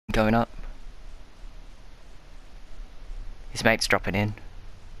Going up. His mate's dropping in.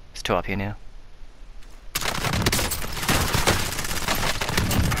 There's two up here now.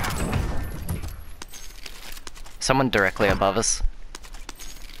 Someone directly above us.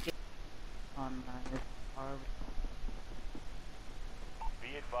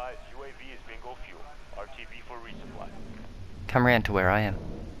 Be advised, UAV is bingo fuel. RTB for resupply. Come around to where I am,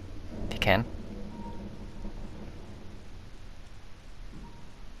 if you can.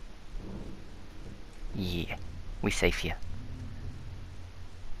 Yeah, we safe here.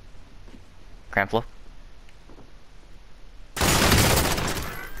 Ground floor.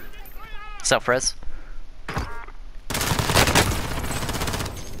 Self-res.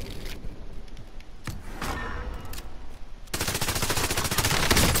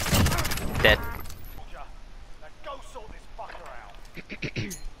 Dead. Go sort this fucker out.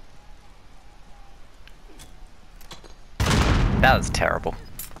 That was terrible.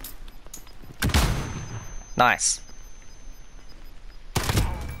 Nice.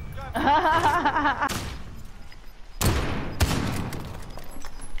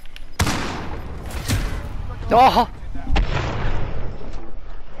 Oh!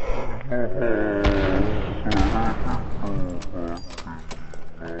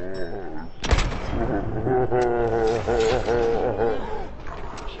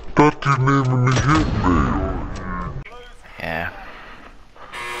 That didn't even hit me. Yeah.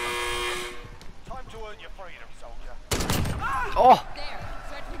 Time to earn your freedom, soldier. Oh!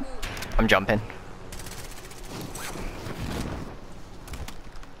 I'm jumping.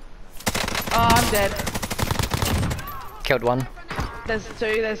 Oh, I'm dead. Killed one. There's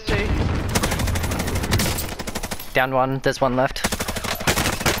two. Down one, there's one left.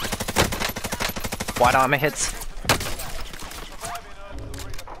 White armor hits.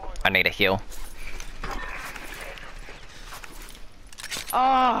 I need a heal.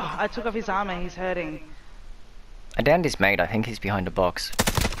 Oh, I took off his armor, he's hurting. I downed his mate, I think he's behind a box.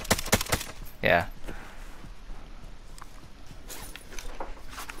 Yeah.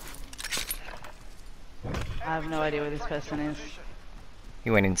 I have no idea where this person is.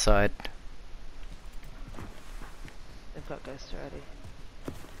 He went inside. They've got ghosts already.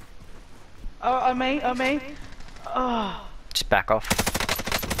 Oh, on me. Oh. Just back off.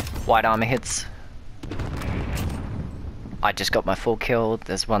 White armor hits. I just got my full kill,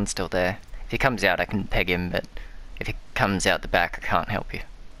 there's one still there. If he comes out I can peg him, but if he comes out the back I can't help you.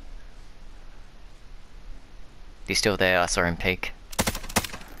 He's still there, I saw him peek.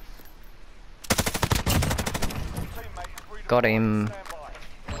 Got him.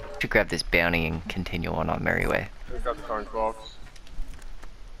 Should grab this bounty and continue on our merry way. Pick up the orange box.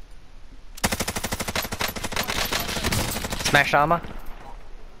 Smash armor.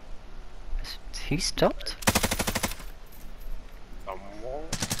 Is he stopped?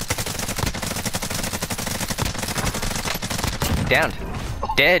 Downed.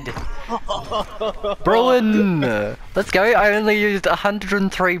 Dead. Bruin! Let's go. I only used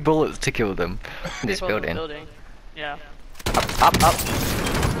 103 bullets to kill them. In this building. Yeah. Up.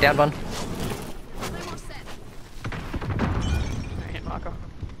 Down one. Hit marker.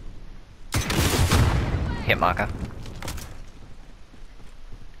 Hit marker.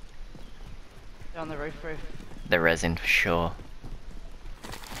 They're on the roof. They're resin for sure.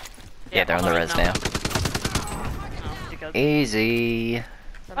 Yeah, they're on the res now. Easy.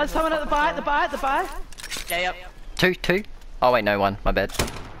 Oh, someone at the buy. Yeah, yep. Two. Oh wait, no, one. My bad.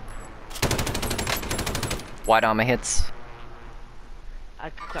 White armor hits. I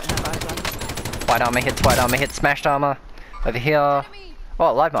don't have eyes on. White armor hits. Smashed armor. Over here.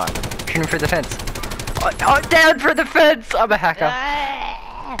 Oh, live mark. Shooting through the fence. Oh, down through the fence! I'm a hacker.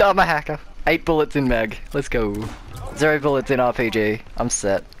 I'm a hacker. 8 bullets in mag. Let's go. 0 bullets in RPG. I'm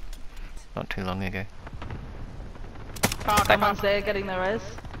set. Not too long ago. Someone's there getting the res.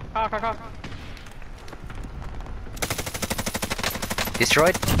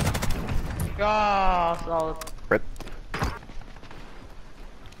 Destroyed. Oh, solid. Rip.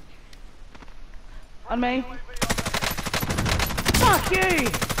 On me. Fuck you!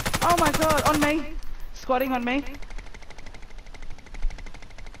 Oh my god, on me. Squatting on me.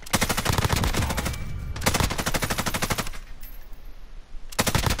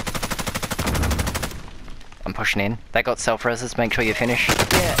 I'm pushing in. They got self-reses, make sure you finish.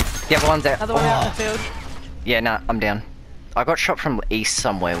 Yeah. The other one's out. Another one out in the field. Yeah, nah, I'm down. I got shot from east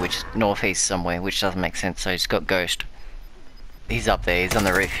somewhere, northeast somewhere, which doesn't make sense, so he's got ghost. He's up there, he's on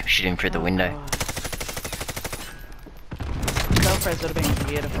the roof, shooting through the window. Self-res would have been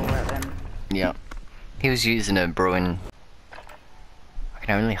beautiful right then. Yeah. He was using a Bruin. I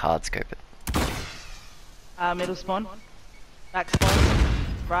can only hard scope it. Middle spawn. Back spawn.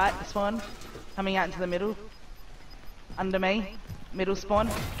 Right, spawn. Coming out into the middle. Under me. Middle spawn.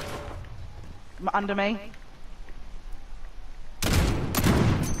 Under me.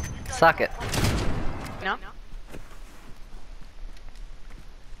 Suck it. No.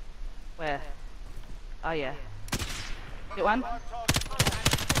 Where? Oh yeah. Hit one.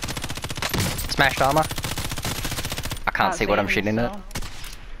 Smashed armor. I can't see what I'm shooting at.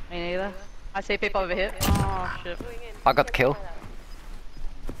 Me neither. I see people over here. Oh shit. I got the kill.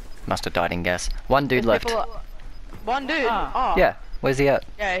 Must have died in gas. One dude left. One dude? Ah. Oh. Yeah, where's he at?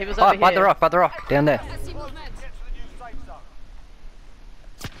 Yeah, he was Oh, over by here. the rock, down there.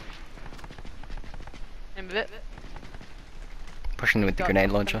 In a bit. Pushing with the Got grenade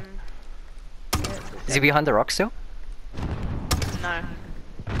some- launcher. Is he behind the rock still? No.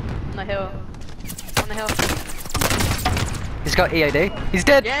 On the hill. On the hill. He's got EAD. He's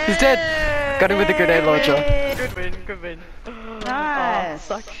dead! Yeah! He's dead! Got him with the grenade launcher. Good win, good win. Nice.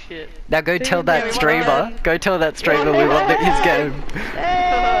 Oh, suck shit. Now go tell Yeah, that we streamer. won. Go tell that streamer we won his game.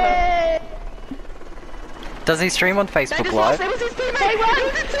 Does he stream on Facebook Live? That was his teammate!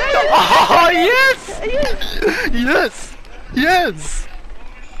 Oh yes! Yes! Yes!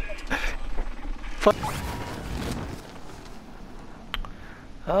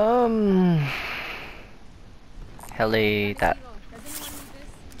 Heli that.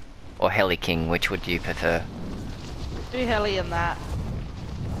 Or Heli King, which would you prefer? Do heli in that.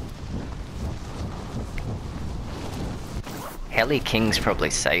 Heli King's probably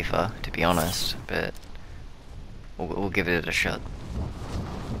safer, to be honest, but we'll give it a shot.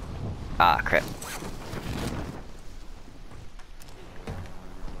 Ah, crap.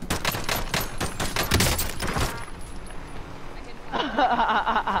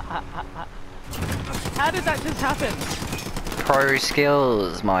 How did that just happen? Pro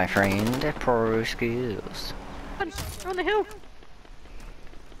skills, my friend. Pro skills. We're on the hill.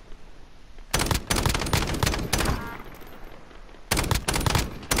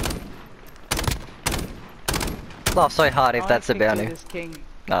 Laugh so hard if I that's a think you're bounty. this king.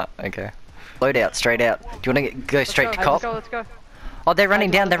 Ah, okay. Load out, straight out. Do you want to go straight to Let's cop? go, let's go. Oh, they're running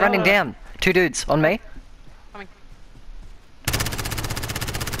down, they're let's go. running down. Two dudes on me. Coming.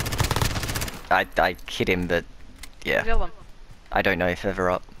 I hit him, but yeah. Kill them. I don't know if ever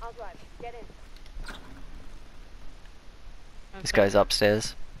up. This guy's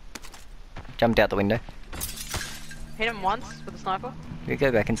upstairs. Jumped out the window. Hit him once with a sniper. You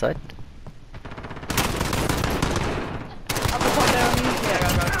go back inside. Up the top there on you. Yeah, Go,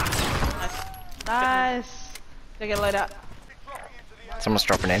 go. Nice. nice. Go get a load out. Someone's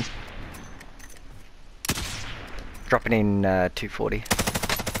dropping in. Dropping in 240.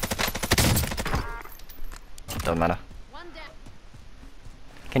 Don't matter.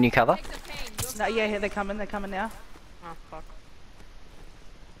 Can you cover? No, yeah, here they're coming now. Oh, fuck.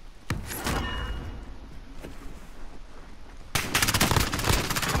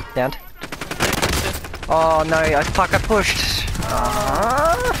 Downed. Oh no, I pushed.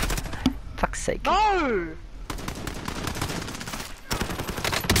 Fuck's sake. No!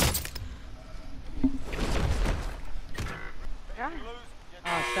 Yeah.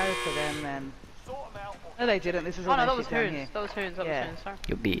 Oh, sorry for them then. No, they didn't. This is Oh all no, their that was shit down Hoons. here. That was Hoons, that Yeah. was Hoons, sorry.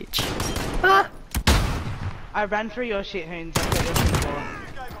 You bitch. I ran through your shit, Hoons. That's what you're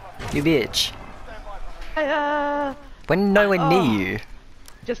looking for. You bitch. Hiya! When nowhere near you.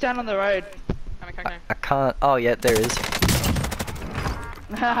 Just down on the road. Coming. I can't. Oh yeah, there is.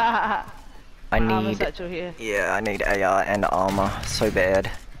 I Armor need. satchel here. Yeah, I need AR and armor so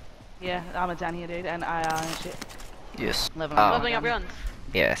bad. Yeah, armor down here, dude, and IR and shit. Yes. Level Oh. up. Leveling up guns.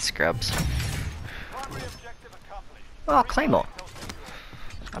 Yeah, scrubs. Oh, Claymore.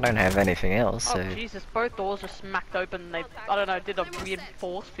 I don't have anything else, so. Oh Jesus, both doors just smacked open. They, I don't know, did a weird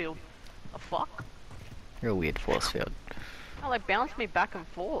force field. The fuck? Real weird force field. Oh, they bounced me back and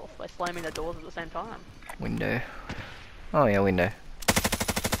forth by slamming the doors at the same time. Window. Oh yeah, window.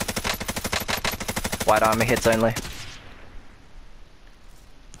 White armor hits only.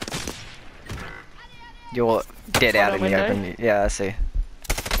 You're dead out in the window? open. Yeah, I see.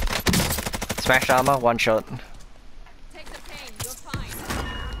 Smash armor, one shot. Take the pain, you're fine.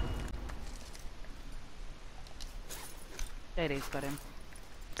 JD's got him.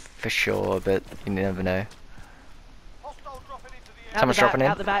 For sure, but you never know. Out Someone's the back, dropping in.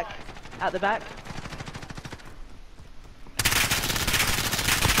 Out the back. Out the back.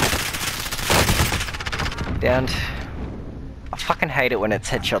 Downed. I fucking hate it when it's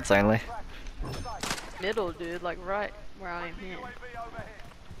headshots only. Middle, dude, like right where I am here.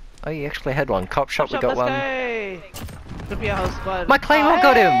 Oh, you actually had one. Cop shot, we Shot, got let's one. go. Could be a whole squad. My Claymore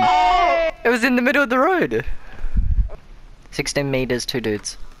got him! It was in the middle of the road! 16 meters, 2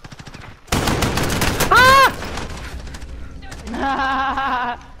 dudes.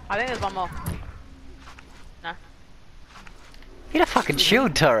 I think there's one more. No. Hit a fucking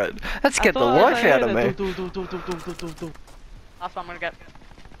shield turret. Let's get the life out of me. Last one I'm gonna get.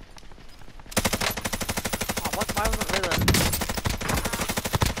 Oh, what? Why wasn't it with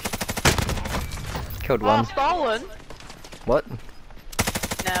it? Killed Oh, one. stolen! What?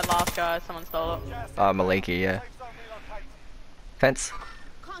 Nah, last guy, someone stole it. Oh, Maliki, yeah. Fence.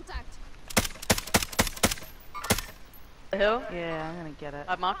 Contact. The hill? Yeah, I'm gonna get it.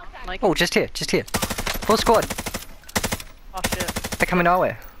 Mark. Mike. Oh, just here, just here. Full squad. Oh shit. They're coming our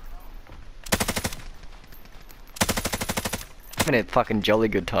way. Having a fucking jolly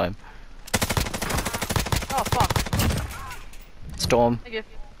good time. Oh fuck. Storm. Thank you.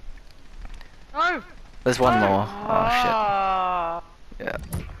 No! There's one No! more. Oh Ah, shit. Yeah.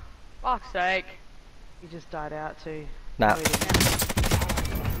 fuck's sake. You just died out too. Nah. Oh, you didn't.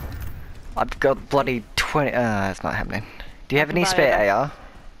 I've got bloody 20. It's not happening. Do you have any Buy spare it. AR?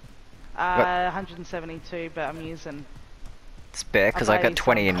 172, but I'm using. Spare? Because I'll I buy got you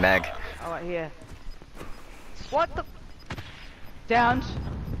 20 some. in mag. Oh, right here. What the? Downed.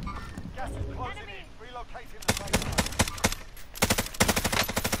 Gas is closing in. Relocating the safe zone.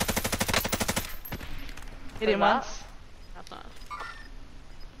 Hit him that? once. That's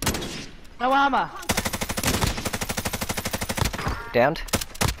nice. No armor. Downed.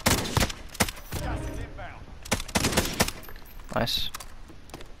 Gas is inbound. Nice.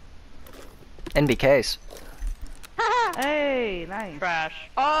 NBKs. Hey, nice. Trash.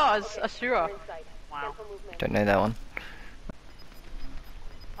 Oh, it's Asura. Wow. Don't know that one.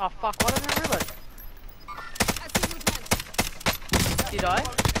 Oh fuck, why didn't I reload? I see you with hands. Did you die?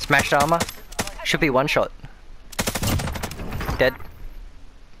 Smashed armor. Should be one shot. Dead.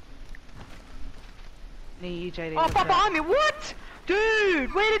 Near you, JD. Oh fuck behind me, what?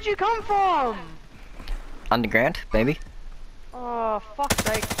 Dude, where did you come from? Underground, maybe. Oh, fuck's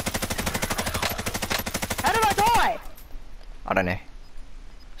sake. How did I die? I don't know.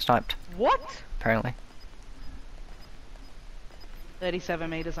 Sniped, What? apparently. 37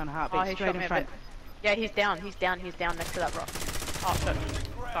 meters on Oh, heartbeat, he straight shot in me a front. bit. Yeah, he's down next to that rock. Oh shit.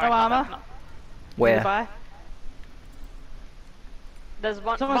 Sorry, No armor. Where? Nearby. There's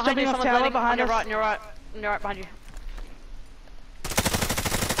one Someone's behind you, jumping off someone's tower landing behind on your us. right, on your right, on your right behind you.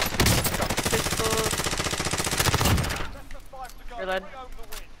 Got pistols. Reload.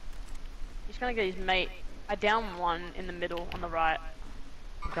 He's gonna get his mate. I downed one in the middle on the right.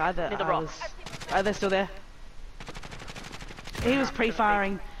 Guy that Near the I rock. was. Oh, they're still there. He was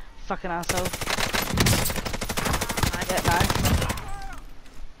pre-firing. Fucking asshole. Yeah, no.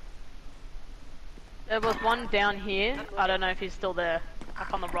 There was one down here. I don't know if he's still there.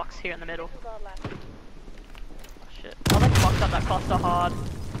 Up on the rocks here in the middle. Oh, shit. Oh, they fucked up that cluster hard.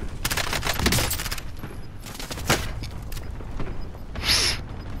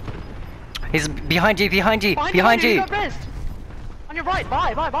 He's behind you, behind you, behind Behind you! got rezzed. On your right,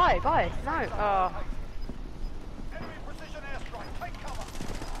 bye. No. Enemy precision airstrike. Take cover.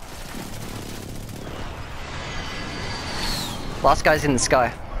 Last guy's in the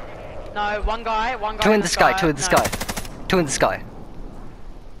sky. No, one guy. Two in the sky, two in the No. sky. Two in the sky.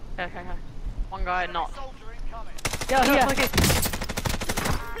 Okay. One guy not. Soldier incoming. Yeah, Yeah. okay.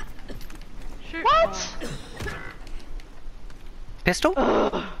 Shoot. What? Pistol?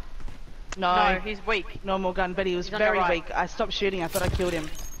 No. No, he's weak. Normal gun, but he was He's on your very right. weak. I stopped shooting. I thought I killed him.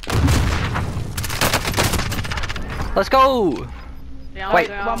 Let's go! Down, Wait,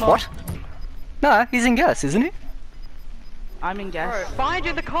 down. one more. what? No, he's in gas, isn't he? I'm in gas. Bro, behind you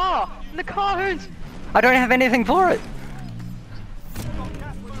in the car! In the car, Hoons! I don't have anything for it.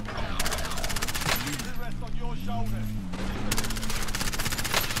 Rest on your shoulders.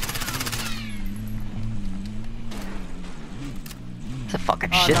 It's a fucking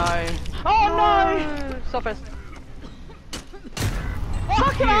Oh shit. no. Oh no! Stop us.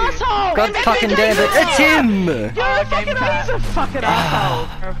 Fucking asshole! God fucking damn it, it's him! You're a fucking he's a fucking asshole.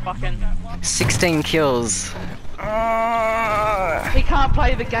 You're a fucking... 16 kills. He can't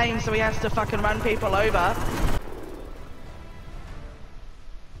play the game, so he has to fucking run people over.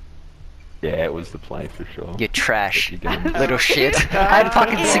 Yeah, it was the play for sure. You trash, You get him. little shit. I had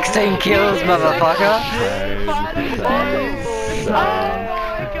fucking 16 kills, motherfucker.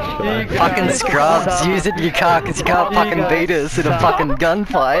 Fucking scrubs, use it in your car because you can't fucking beat us in a fucking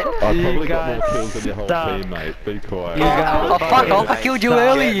gunfight. I probably got more kills than your whole team, mate. Be quiet. Oh fuck off, I killed you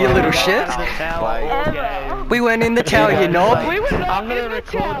early, you little shit. We weren't in the tower, you knob. We were not I'm in gonna the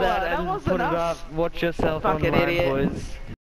record tower. that and wasn't put it us. up. Watch yourself Fucking online, idiot. boys.